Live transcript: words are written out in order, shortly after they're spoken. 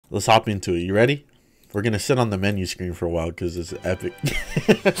Let's hop into it. You ready? We're gonna sit on the menu screen for a while because it's epic.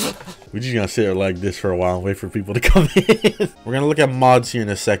 We're just gonna sit like this for a while and wait for people to come in. We're gonna look at mods here in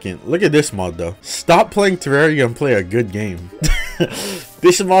a second. Look at this mod though. Stop playing Terraria and play a good game.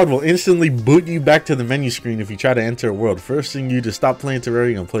 This mod will instantly boot you back to the menu screen if you try to enter a world, forcing you to stop playing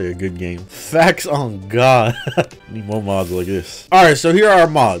Terraria and play a good game. Facts on God. Need more mods like this. Alright, so here are our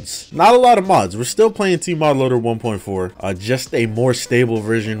mods. Not a lot of mods. We're still playing Tmodloader 1.4. Just a more stable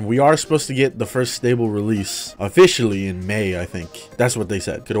version. We are supposed to get the first stable release officially in May, I think. That's what they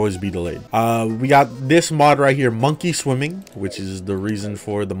said. Could always be delayed. We got this mod right here, monkey swimming, which is the reason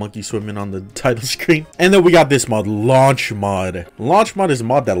for the monkey swimming on the title screen. And then we got this mod, launch mod. Launch mod is a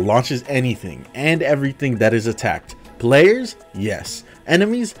mod that launches anything and everything that is attacked. Players, yes.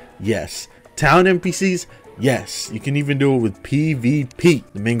 Enemies, yes. Town NPCs, yes. You can even do it with PvP.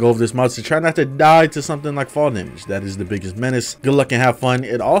 The main goal of this mod is to try not to die to something like fall damage. That is the biggest menace. Good luck and have fun.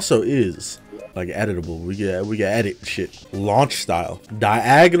 It also is like editable. We can edit shit. Launch style,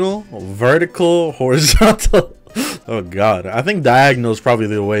 diagonal, vertical, horizontal. Oh God, I think diagonal is probably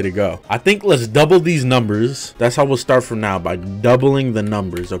the way to go. I think let's double these numbers. That's how we'll start from now, by doubling the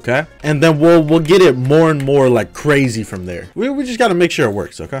numbers, okay? And then we'll get it more and more like crazy from there. We just gotta make sure it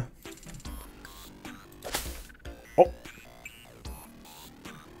works, okay? Oh.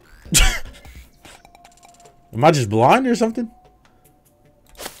 Am I just blind or something?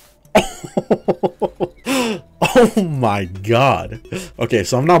 Oh my God. Okay,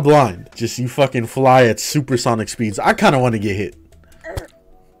 so I'm not blind. Just you fucking fly at supersonic speeds. I kind of want to get hit.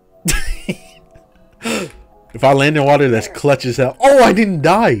 If I land in water, that's clutch as hell. Oh, I didn't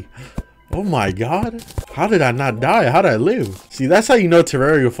die. Oh my God. How did I not die? How did I live? See, that's how you know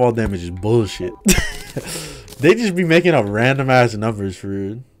Terraria fall damage is bullshit. They just be making up random ass numbers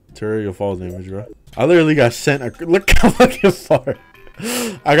for Terraria fall damage, bro. I literally got sent look how fucking far.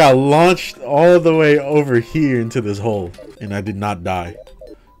 I got launched all the way over here into this hole and I did not die.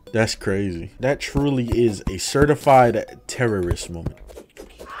 That's crazy. That truly is a certified terrorist moment.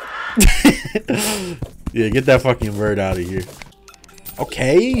 Yeah, get that fucking bird out of here.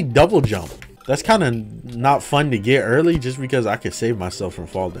 Okay, double jump. That's kind of not fun to get early just because I could save myself from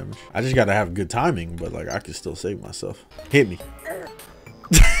fall damage. I just gotta have good timing, but like I could still save myself. Hit me.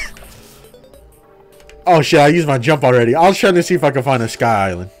 Oh shit, I used my jump already. I was trying to see if I could find a sky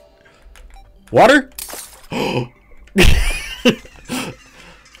island. Water?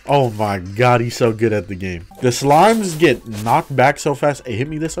 Oh my God, he's so good at the game. The slimes get knocked back so fast. Hey, hit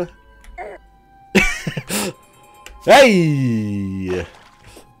me this way. Hey!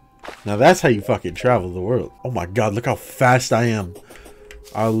 Now that's how you fucking travel the world. Oh my God, look how fast I am.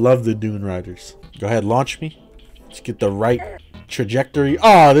 I love the Dune Riders. Go ahead, launch me. Let's get the right trajectory.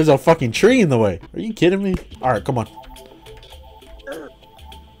 Oh, there's a fucking tree in the way. Are you kidding me? All right, come on.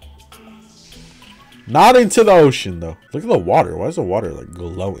 Not into the ocean though. Look at the water. Why is the water like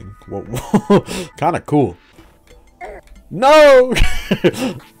glowing? Kind of cool. No.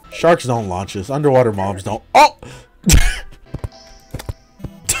 Sharks don't launch us. Underwater mobs don't. Oh.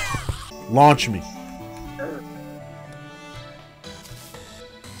 Launch me.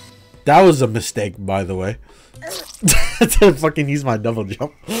 That was a mistake, by the way. To fucking use my double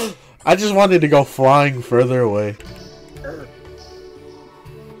jump. I just wanted to go flying further away.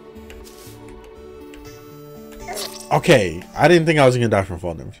 Okay, I didn't think I was gonna die from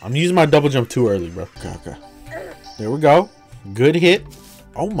fall damage. I'm using my double jump too early, bro. Okay. There we go. Good hit.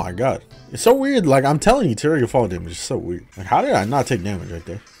 Oh my God. It's so weird. Like, I'm telling you, Terraria fall damage is so weird. Like, how did I not take damage right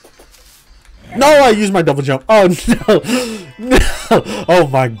there? No, I used my double jump. Oh no. No. Oh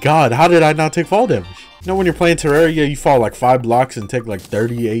my God. How did I not take fall damage? You know when you're playing Terraria, you fall like 5 blocks and take like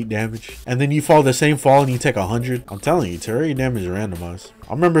 38 damage. And then you fall the same fall and you take 100. I'm telling you, Terraria damage is randomized.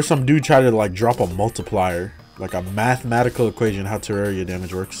 I remember some dude tried to like drop a multiplier. Like a mathematical equation how Terraria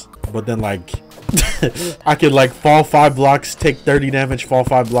damage works. But then like, I could like fall 5 blocks, take 30 damage, fall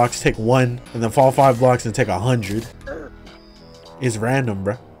 5 blocks, take 1. And then fall 5 blocks and take 100. It's random,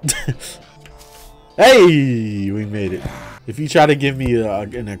 bro. Hey, we made it. If you try to give me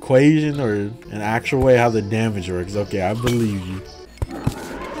an equation or an actual way how the damage works, okay, I believe you.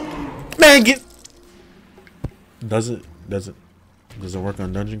 Man, get... Doesn't work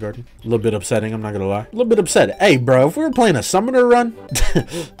on Dungeon Guardian. A little bit upsetting, I'm not gonna lie. A little bit upsetting. Hey, bro, if we were playing a summoner run...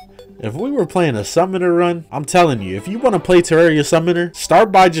 If we were playing a summoner run, I'm telling you, if you want to play Terraria summoner,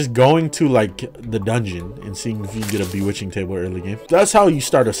 start by just going to like the dungeon and seeing if you can get a bewitching table early game. That's how you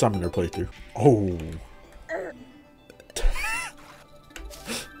start a summoner playthrough. Oh.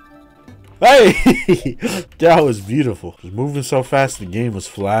 Hey, that was beautiful. It was moving so fast the game was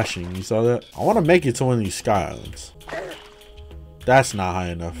flashing. You saw that? I want to make it to one of these sky islands. That's not high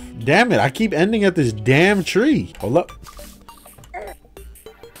enough. Damn it, I keep ending at this damn tree. Hold up.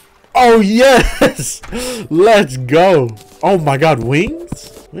 Oh, yes! Let's go. Oh my god,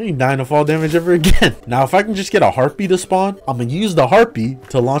 wings? We ain't dying to fall damage ever again. Now, if I can just get a harpy to spawn, I'm gonna use the harpy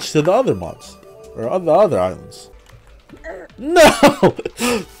to launch to the other mods. Or the other islands. No!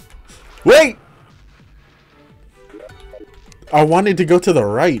 Wait! I wanted to go to the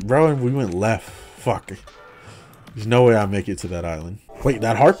right, bro, and we went left. Fuck. There's no way I make it to that island. Wait,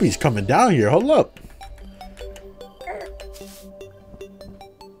 that harpy's coming down here. Hold up.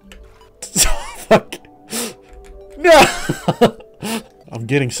 Fuck. No! I'm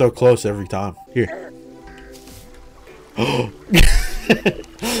getting so close every time. Here.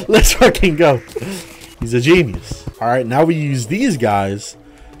 Let's fucking go. He's a genius. Alright, now we use these guys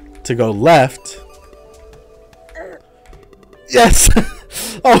to go left. Yes!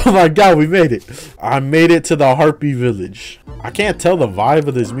 Oh my god, we made it. I made it to the Harpy Village. I can't tell the vibe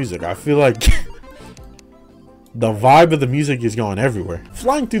of this music. I feel like the vibe of the music is going everywhere.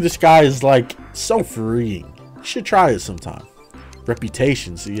 Flying through the sky is like so freeing. You should try it sometime.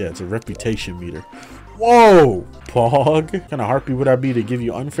 Reputation. So yeah, it's a reputation meter. Whoa! Pog. What kind of harpy would I be to give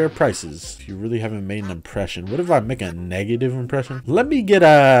you unfair prices if you really haven't made an impression? What if I make a negative impression? Let me get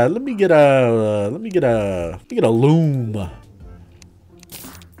a loom.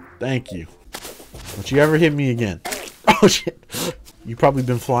 Thank you. Don't you ever hit me again. Oh shit. You've probably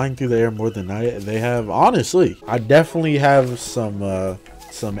been flying through the air more than they have. Honestly, I definitely have some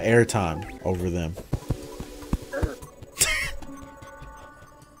airtime over them.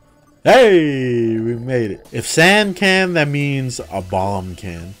 Hey, we made it. If sand can, that means a bomb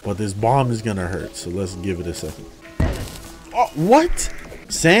can. But this bomb is gonna hurt, so let's give it a second. Oh, what?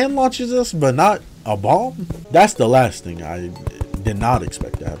 Sand launches us, but not a bomb? That's the last thing I did not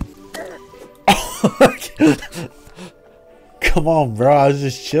expect to happen. Come on, bro. I was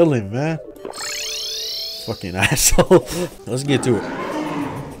just chilling, man. Fucking asshole. Let's get to it.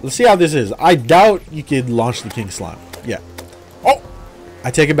 Let's see how this is. I doubt you could launch the King Slime. Yeah. Oh! I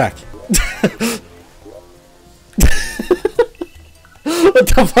take it back. What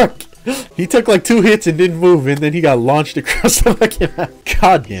the fuck? He took like 2 hits and didn't move, and then he got launched across the fucking map.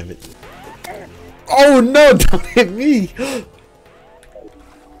 God damn it. Oh no, don't hit me.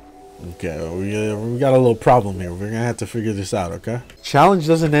 Okay, we got a little problem here. We're gonna have to figure this out, okay? Challenge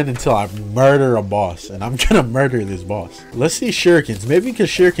doesn't end until I murder a boss, and I'm gonna murder this boss. Let's see shurikens. Maybe because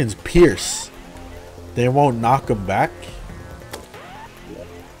shurikens pierce, they won't knock them back.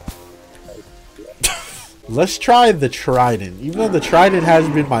 Let's try the trident. Even though the trident has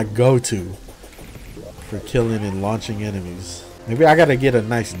been my go-to for killing and launching enemies. Maybe I gotta get a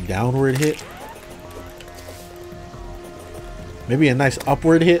nice downward hit. Maybe a nice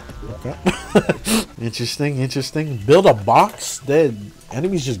upward hit. Okay. Interesting, interesting. Build a box that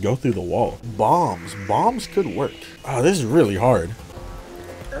enemies just go through the wall. Bombs. Bombs could work. Oh, this is really hard.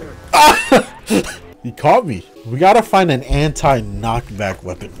 Ah! He caught me. We gotta find an anti-knockback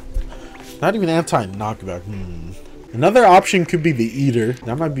weapon. Not even anti-knockback. Another option could be the Eater.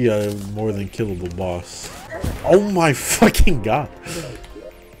 That might be a more than killable boss. Oh my fucking god.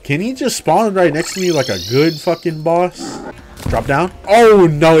 Can he just spawn right next to me like a good fucking boss? Drop down. Oh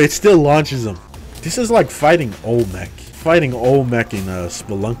no, it still launches him. This is like fighting Olmec. Fighting Olmec in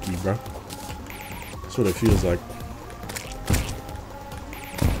Spelunky, bro. That's what it feels like.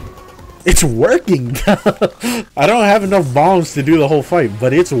 It's working. I don't have enough bombs to do the whole fight,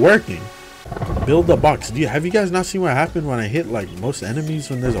 but it's working. Build a box. Have you guys not seen what happened when I hit like most enemies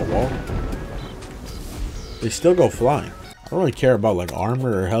when there's a wall? They still go flying. I don't really care about like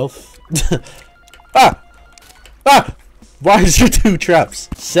armor or health. Ah! Ah! Why is there 2 traps?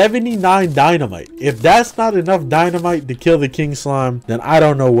 79 dynamite. If that's not enough dynamite to kill the King Slime, then I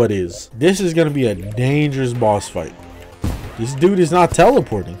don't know what is. This is gonna be a dangerous boss fight. This dude is not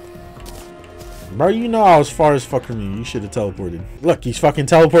teleporting. Bro, you know I was far as fuck from you. You should have teleported. Look, he's fucking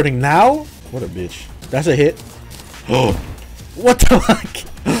teleporting now? What a bitch. That's a hit. Oh. What the fuck?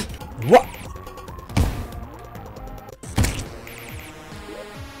 What?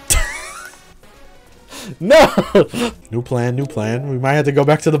 No! New plan, new plan. We might have to go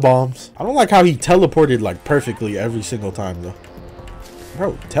back to the bombs. I don't like how he teleported like perfectly every single time though.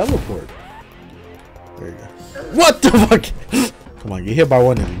 Bro, teleport. There you go. What the fuck? Come on, get hit by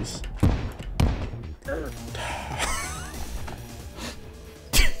one of these.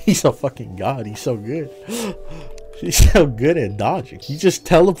 He's a fucking god. He's so good. He's so good at dodging. He just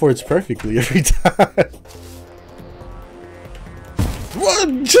teleports perfectly every time.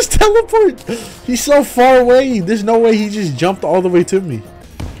 What? Just teleport. He's so far away. There's no way he just jumped all the way to me.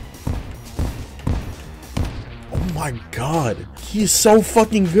 Oh my my god. He's so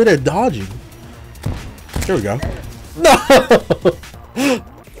fucking good at dodging. There we go. No!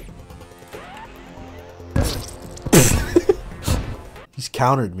 He's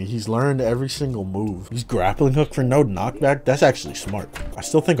countered me. He's learned every single move. He's grappling hook for no knockback. That's actually smart. I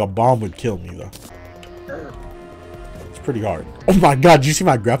still think a bomb would kill me though. It's pretty hard. Oh my god, did you see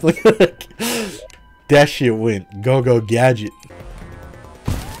my grappling hook? That shit went go-go gadget.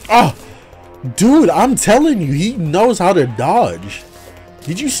 Oh, dude, I'm telling you, he knows how to dodge.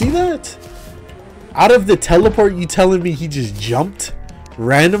 Did you see that? Out of the teleport, you telling me he just jumped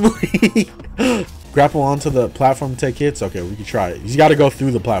randomly? Grapple onto the platform, take hits. Okay, we can try it. He's got to go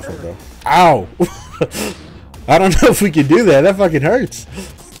through the platform though. Ow. I don't know if we can do that. That fucking hurts.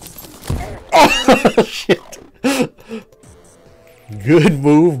 Oh shit. Good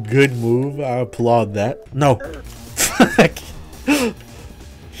move, good move. I applaud that. No. Fuck.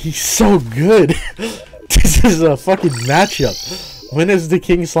 He's so good. This is a fucking matchup. When has the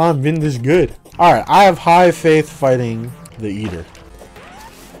King Slime been this good? Alright, I have high faith fighting the Eater.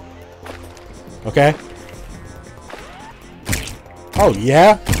 Okay. Oh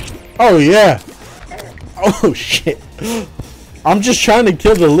yeah. Oh yeah. Oh shit. I'm just trying to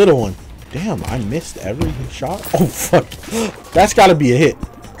kill the little one. Damn, I missed every shot. Oh fuck. That's gotta be a hit.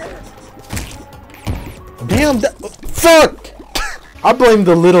 Damn, fuck. I blame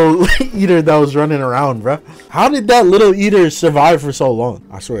the little eater that was running around, bro. How did that little eater survive for so long?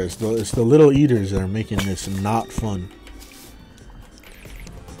 I swear, it's the little eaters that are making this not fun.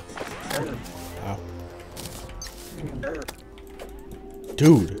 Ow.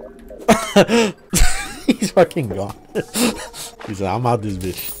 Dude. He's fucking gone. He's like, I'm out this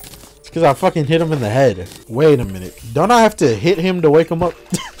bitch. It's because I fucking hit him in the head. Wait a minute. Don't I have to hit him to wake him up?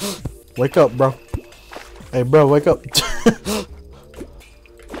 Wake up, bro. Hey, bro, wake up.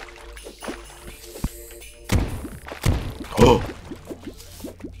 Oh.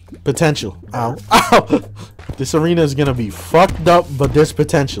 Potential. Ow. Ow. This arena is gonna be fucked up, but there's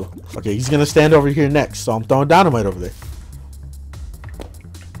potential. Okay, he's gonna stand over here next, so I'm throwing dynamite over there.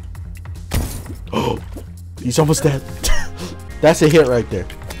 Oh, he's almost dead. That's a hit right there.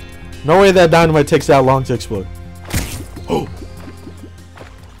 No way that dynamite takes that long to explode. Oh.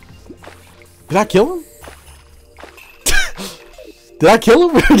 Did I kill him? Did I kill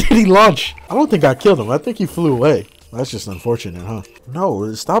him or did he launch? I don't think I killed him. I think he flew away. That's just unfortunate, huh?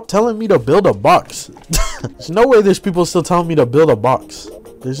 No, stop telling me to build a box. There's no way there's people still telling me to build a box.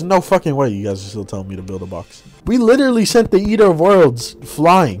 There's no fucking way you guys are still telling me to build a box. We literally sent the Eater of Worlds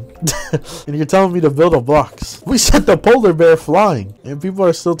flying. And you're telling me to build a box. We sent the polar bear flying. And people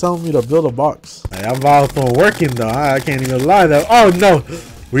are still telling me to build a box. Hey, I'm volatile working though. I can't even lie though. Oh no.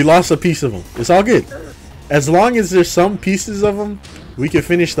 We lost a piece of them. It's all good. As long as there's some pieces of them, we can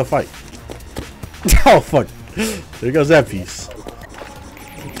finish the fight. Oh fuck. There goes that piece.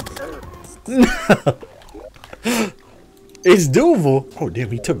 It's doable. Oh damn,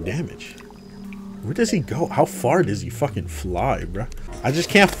 he took damage. Where does he go? How far does he fucking fly, bro? I just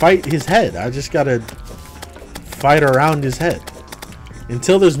can't fight his head. I just gotta fight around his head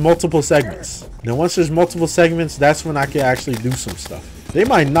until there's multiple segments. Now once there's multiple segments, that's when I can actually do some stuff. They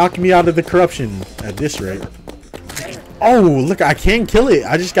might knock me out of the corruption at this rate. Oh, look, I can kill it.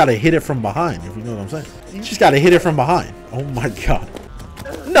 I just gotta hit it from behind, if you know what I'm saying. You just gotta hit it from behind. Oh my god.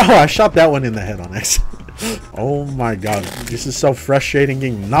 No, I shot that one in the head on accident. Oh my god. This is so frustrating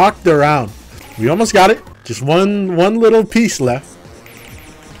getting knocked around. We almost got it. Just one little piece left.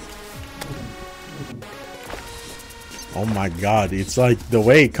 Oh my god. It's like the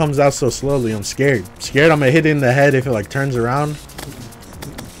way it comes out so slowly. I'm scared. Scared I'm gonna hit it in the head if it like turns around.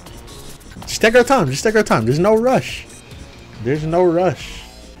 Just take our time. Just take our time. There's no rush. There's no rush.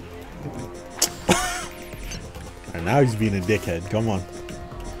 And now he's being a dickhead. Come on.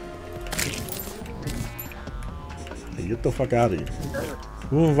 Hey, get the fuck out of here.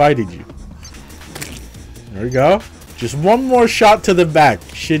 Who invited you? There we go. Just one more shot to the back.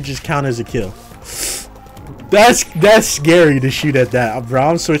 Should just count as a kill. That's scary to shoot at that. Bro,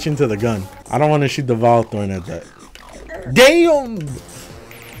 I'm switching to the gun. I don't want to shoot the Volthorn at that. Damn!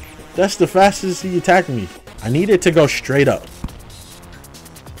 That's the fastest he attacked me. I need it to go straight up.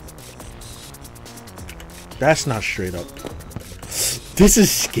 That's not straight up. This is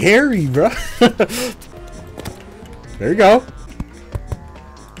scary, bro. There you go.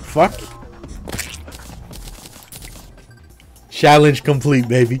 Fuck. Challenge complete,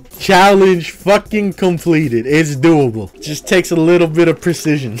 baby. Challenge fucking completed. It's doable. Just takes a little bit of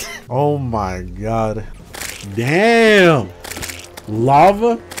precision. Oh my god. Damn.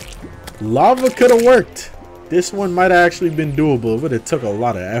 Lava. Lava could have worked. This one might have actually been doable, but it took a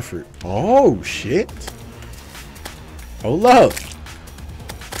lot of effort. Oh shit. Hold up.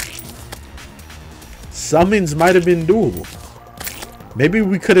 Summons might have been doable. Maybe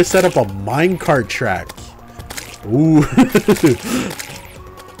we could have set up a minecart track. Ooh.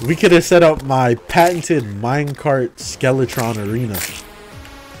 We could have set up my patented minecart Skeletron arena.